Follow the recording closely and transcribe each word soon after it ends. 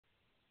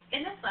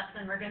In this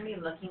lesson, we're going to be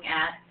looking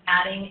at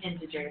adding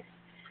integers.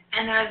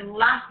 And there's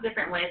lots of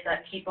different ways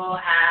that people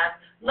have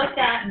looked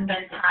at and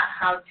been taught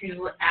how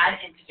to add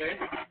integers.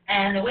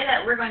 And the way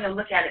that we're going to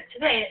look at it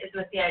today is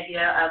with the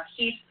idea of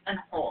heaps and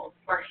wholes,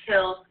 or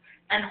hills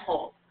and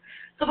wholes.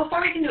 So before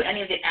we can do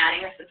any of the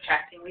adding or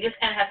subtracting, we just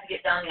kind of have to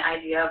get down the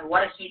idea of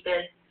what a heap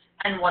is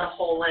and what a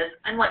whole is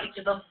and what each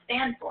of those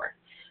stand for.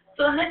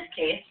 So in this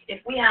case,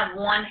 if we have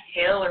one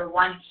hill or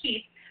one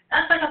heap,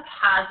 that's like a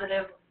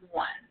positive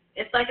 1.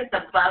 It's like it's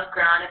above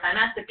ground. If I'm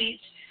at the beach,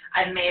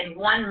 I've made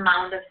one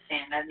mound of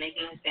sand. I'm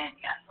making a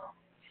sandcastle.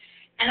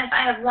 And if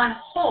I have one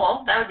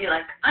hole, that would be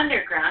like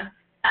underground.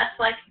 That's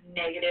like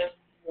 -1.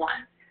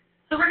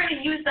 So we're going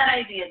to use that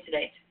idea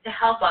today to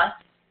help us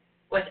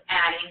with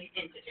adding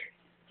integers.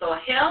 So a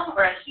hill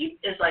or a heap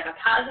is like a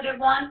positive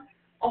 1.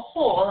 A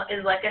hole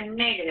is like a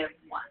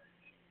 -1.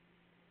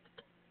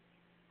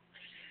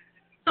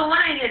 So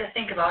one idea to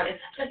think about is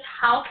just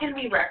how can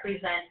we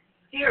represent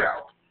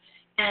 0?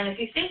 And if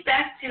you think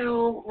back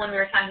to when we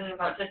were talking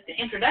about just the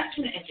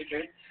introduction to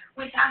integers,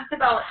 we talked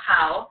about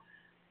how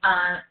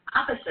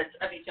opposites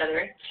of each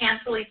other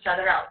cancel each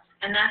other out.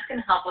 And that's going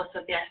to help us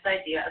with this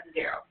idea of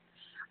 0.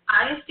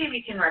 Obviously,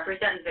 we can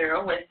represent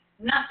 0 with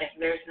nothing.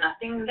 There's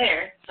nothing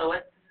there, so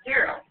it's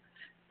 0.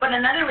 But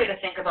another way to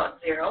think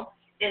about 0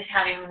 is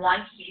having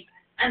one heap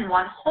and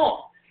one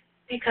hole,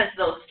 because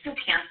those two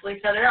cancel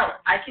each other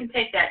out. I can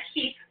take that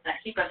heap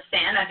of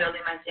sand I'm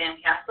building my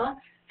sandcastle,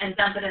 and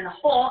dump it in the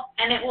hole,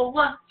 and it will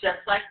look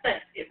just like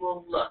this. It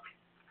will look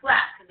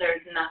flat.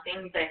 There's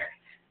nothing there.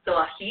 So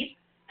a heap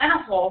and a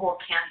hole will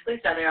cancel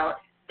each other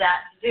out.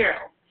 That's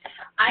 0.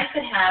 I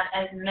could have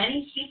as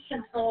many heaps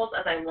and holes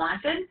as I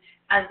wanted.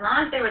 As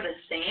long as they were the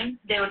same,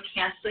 they would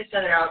cancel each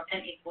other out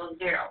and equal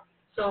 0.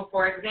 So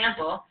for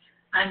example,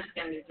 I'm just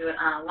going to do it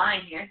on a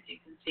line here so you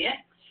can see it.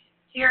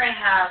 Here I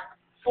have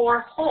 4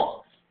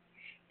 holes.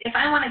 If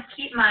I want to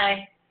keep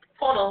my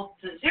total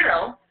to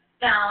 0,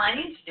 then all I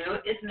need to do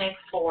is make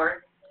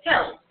 4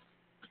 hills.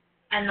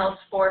 And those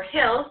 4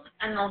 hills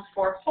and those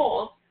 4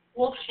 holes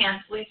will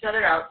cancel each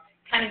other out.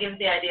 Kind of gives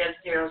the idea of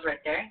zeros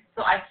right there.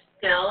 So I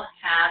still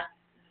have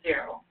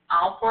 0.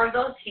 All 4 of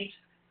those heaps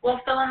will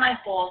fill in my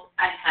holes.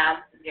 I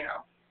have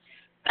 0.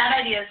 That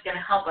idea is going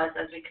to help us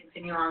as we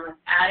continue on with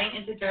adding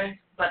integers,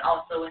 but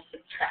also with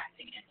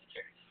subtracting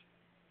integers.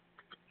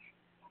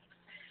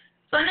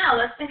 So now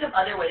let's think of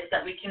other ways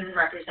that we can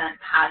represent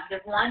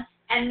positive 1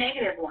 and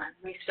 -1.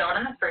 We showed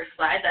on the first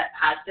slide that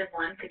positive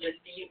 1 could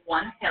just be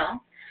one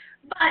hill.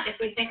 But if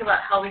we think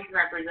about how we can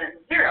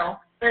represent 0,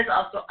 there's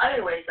also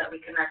other ways that we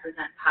can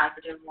represent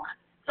positive 1.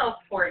 So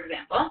for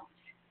example,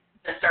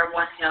 just our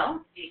one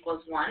hill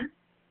equals 1.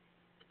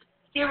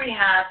 Here we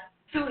have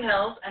 2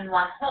 hills and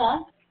 1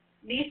 hole.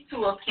 These two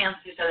will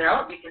cancel each other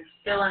out. We can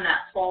fill in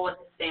that hole with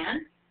the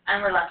sand,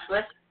 and we're left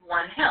with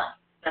 1 hill.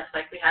 Just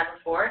like we had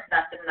before,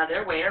 that's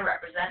another way to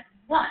represent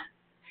 1.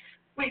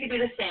 We could do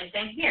the same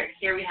thing here.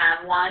 Here we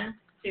have 1,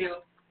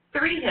 2,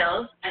 3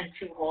 hills and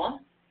 2 holes.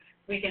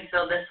 We can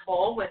fill this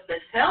hole with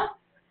this hill,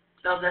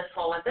 fill this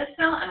hole with this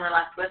hill, and we're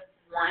left with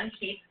 1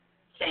 heap,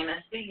 same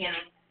as the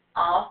beginning.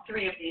 All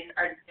 3 of these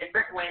are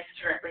different ways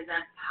to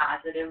represent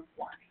positive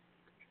 1.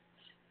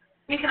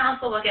 We can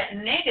also look at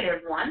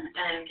 -1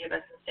 and give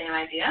us the same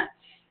idea.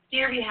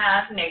 Here we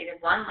have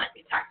 -1, like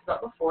we talked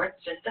about before.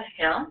 It's just a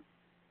hill.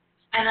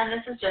 And then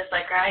this is just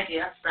like our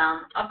idea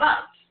from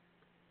above,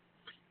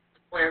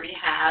 where we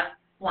have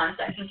ones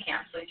that can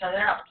cancel each other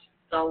out.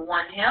 So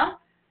 1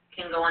 hill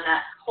can go in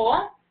that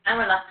hole, and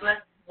we're left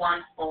with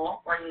 1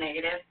 hole, or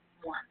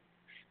 -1.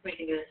 We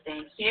can do the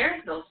same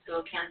here. Those two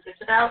will cancel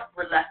each other out.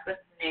 We're left with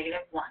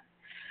 -1.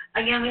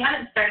 Again, we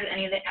haven't started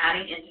any of the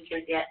adding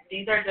integers yet.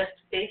 These are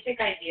just basic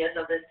ideas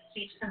of this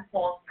heaps and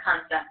holes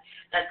concept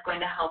that's going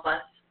to help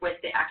us with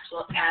the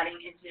actual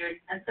adding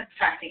integers and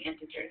subtracting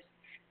integers.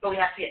 But we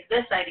have to get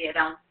this idea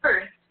down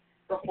first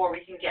before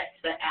we can get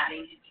to the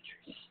adding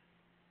integers.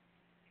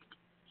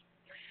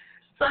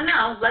 So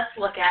now let's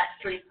look at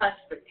 3 plus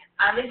 3.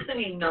 Obviously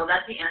we know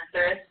that the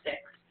answer is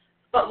 6,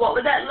 but what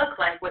would that look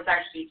like with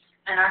our heaps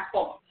and our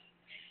holes?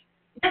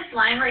 This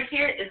line right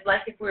here is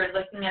like if we were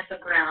looking at the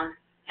ground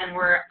and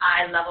we're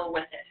eye level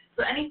with it.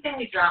 So anything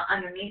we draw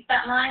underneath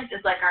that line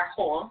is like our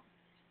holes.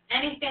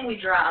 Anything we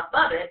draw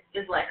above it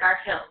is like our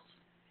hills.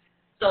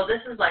 So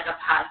this is like a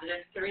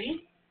positive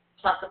 3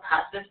 plus a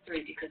positive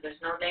 3 because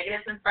there's no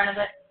negatives in front of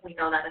it. We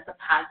know that it's a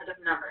positive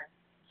number.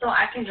 So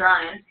I can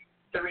draw in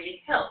 3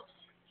 hills.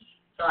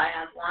 So I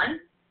have 1,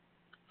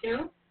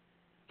 2,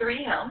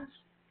 3 hills,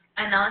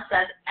 and now it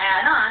says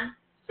add on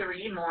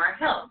 3 more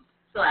hills.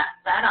 So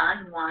add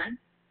on 1,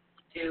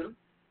 2,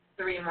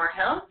 3 more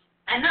hills,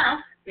 and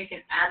now we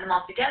can add them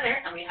all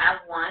together, and we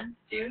have 1,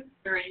 2,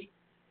 3,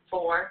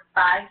 4,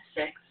 5,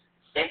 6,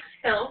 6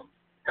 hills.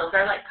 Hills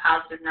are like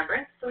positive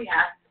numbers, so we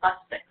have plus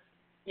 6.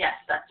 Yes,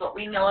 that's what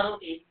we know it'll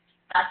be.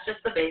 That's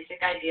just the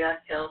basic idea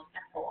of hills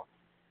and holes.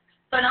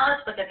 So now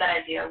let's look at that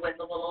idea with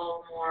a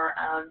little more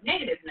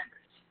negative numbers.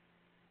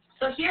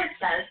 So here it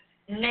says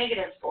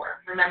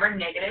 -4. Remember,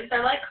 negatives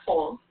are like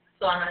holes,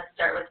 so I'm going to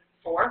start with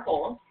 4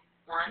 holes.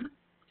 1,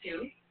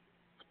 2,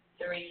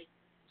 3,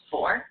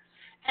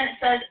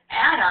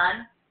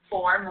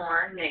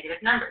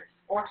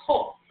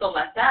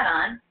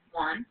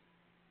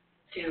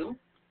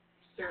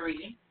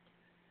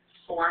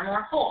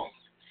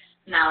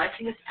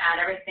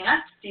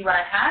 see what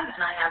I have,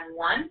 and I have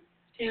 1,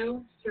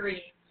 2,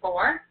 3,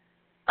 4,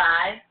 5,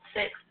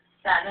 6,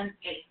 7,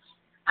 8.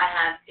 I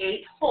have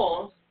 8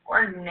 wholes,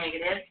 or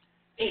negative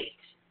 8.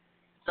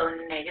 So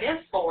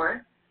negative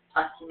 4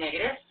 plus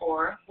negative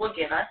 4 will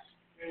give us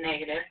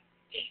negative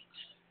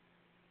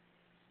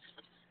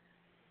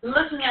 8.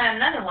 Looking at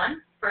another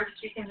one, first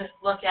we can just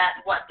look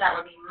at what that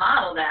would be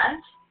modeled as.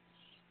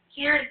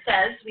 Here it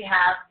says we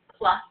have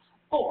plus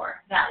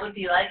 4. That would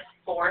be like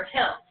 4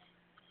 hills.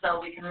 So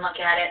we can look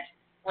at it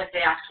with the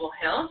actual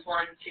hills,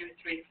 1, 2,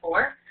 3,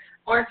 4.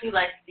 Or if you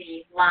like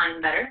the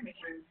line better, we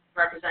can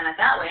represent it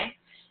that way.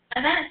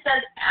 And then it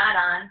says add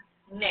on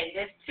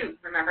negative 2.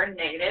 Remember,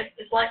 negative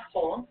is like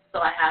holes, so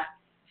I have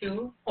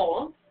 2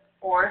 holes.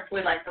 Or if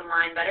we like the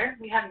line better,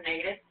 we have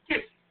negative 2.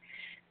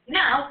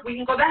 Now, we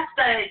can go back to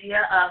that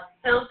idea of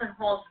hills and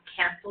holes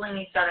canceling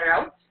each other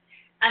out.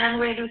 And I'm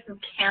going to do some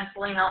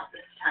canceling out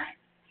this time.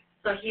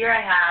 So here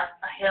I have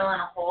a hill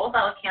and a hole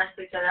that will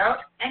cancel each other out.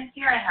 And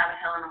here I have a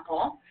hill and a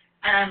hole.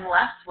 And I'm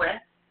left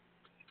with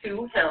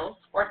 2 hills,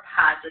 or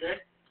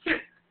positive 2.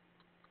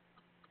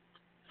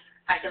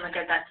 I can look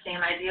at that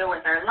same idea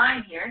with our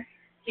line here.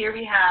 Here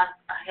we have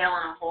a hill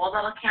and a hole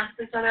that will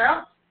cancel each other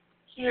out.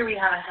 Here we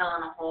have a hill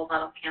and a hole that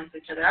will cancel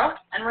each other out.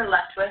 And we're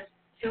left with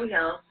 2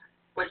 hills,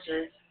 which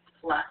is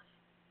plus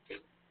 2.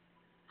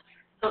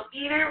 So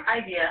either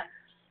idea,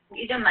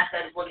 either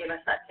method will give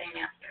us that same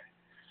answer.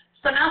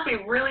 So now if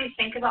we really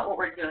think about what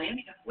we're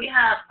doing, if we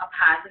have a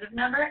positive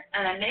number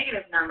and a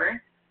negative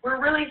number, we're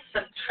really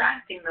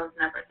subtracting those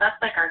numbers. That's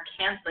like our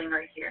canceling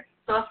right here.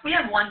 So if we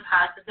have one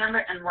positive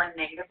number and one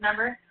negative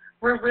number,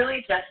 we're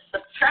really just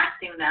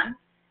subtracting them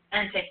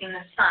and taking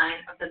the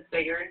sign of the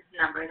bigger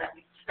number that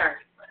we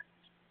started with.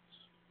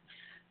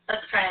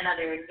 Let's try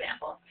another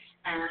example.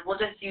 And we'll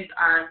just use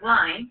our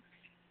line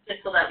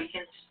just so that we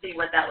can see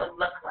what that would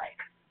look like.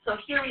 So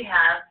here we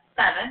have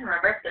 7.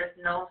 Remember, if there's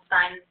no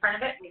sign in front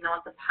of it, we know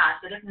it's a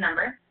positive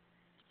number.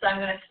 So I'm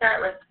going to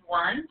start with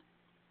 1,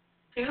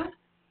 2,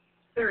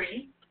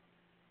 3,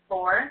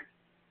 4,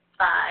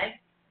 5,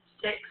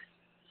 6,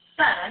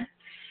 7.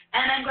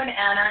 And I'm going to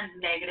add on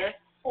negative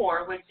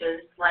 4, which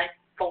is like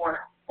 4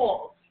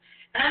 holes.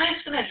 And I'm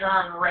just going to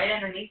draw them right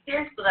underneath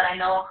here so that I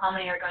know how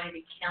many are going to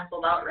be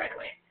canceled out right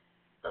away.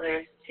 So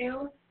there's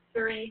 2,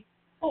 3,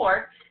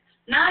 4.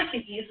 Now I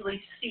can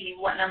easily see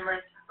what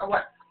numbers or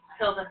what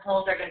hills and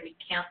holes are going to be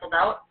canceled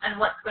out and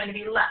what's going to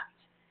be left.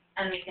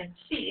 And we can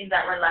see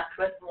that we're left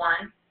with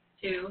 1,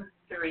 2,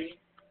 3,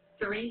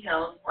 3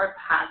 hills, or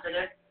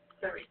positive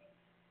 3.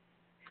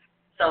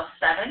 So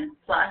 7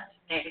 plus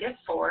negative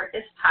 4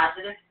 is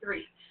positive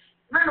 3.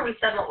 Remember, we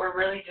said what we're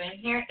really doing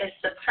here is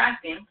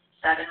subtracting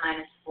 7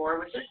 minus 4,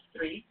 which is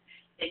 3,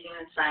 taking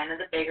the sign of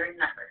the bigger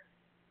number.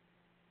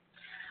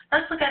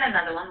 Let's look at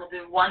another one. We'll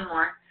do one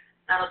more.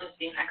 That'll just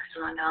be an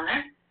extra one down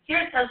there.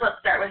 Here it says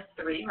let's start with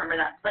 3. Remember,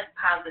 that's like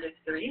positive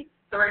 3.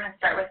 So we're going to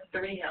start with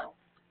 3 hills.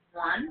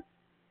 1,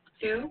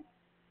 2,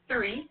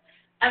 3.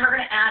 And we're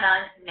going to add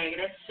on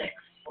negative 6,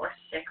 or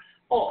 6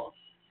 holes.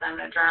 So I'm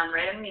going to draw them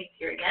right underneath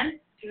here again.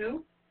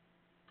 2,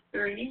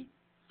 3,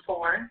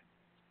 4,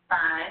 5,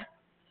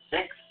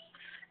 6.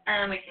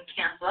 And we can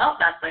cancel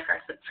out. That's like our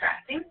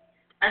subtracting.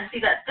 And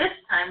see that this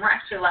time we're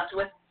actually left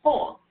with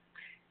holes.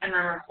 And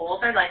remember,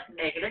 holes are like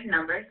negative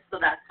numbers, so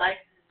that's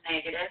like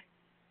negative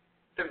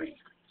 3.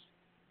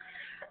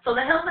 So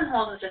the hills and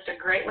holes is just a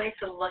great way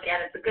to look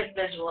at it. It's a good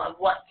visual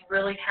of what's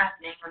really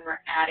happening when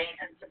we're adding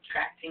and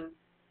subtracting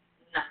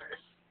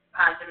numbers,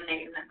 positive and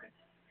negative numbers.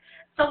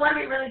 So what are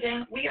we really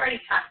doing? We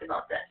already talked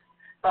about this.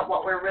 But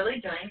what we're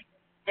really doing,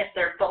 if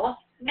they're both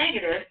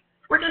negative,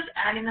 we're just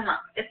adding them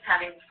up. It's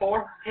having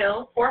 4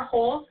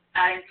 holes,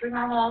 adding 3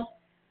 more holes,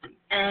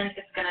 and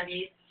it's going to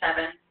be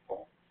 7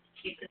 holes.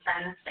 Keep the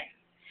sign the same.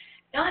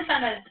 The only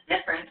time that it's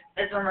different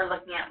is when we're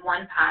looking at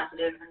one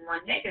positive and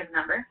one negative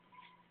number.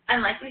 And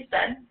like we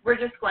said, we're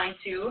just going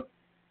to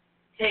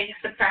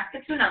subtract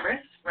the 2 numbers.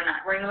 We're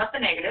not worrying about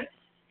the negatives.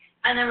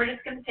 And then we're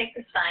just going to take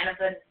the sign of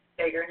the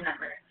bigger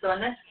number. So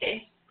in this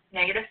case,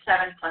 negative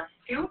 7 plus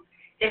 2.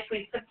 If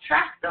we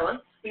subtract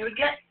those, we would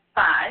get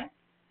 5.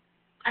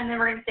 And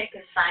then we're going to take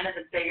the sign of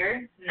the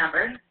bigger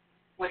number,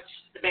 which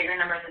the bigger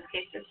number in this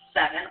case is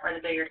 7, or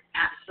the bigger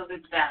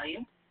absolute value.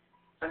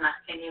 So I'm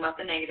not thinking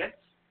about the negatives.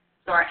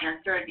 So our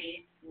answer would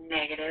be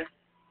negative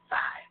 5.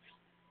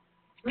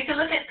 We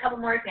can look at a couple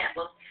more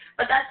examples,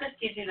 but that just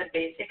gives you the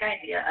basic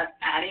idea of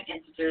adding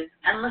integers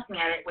and looking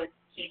at it with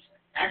heaps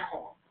and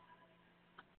holes.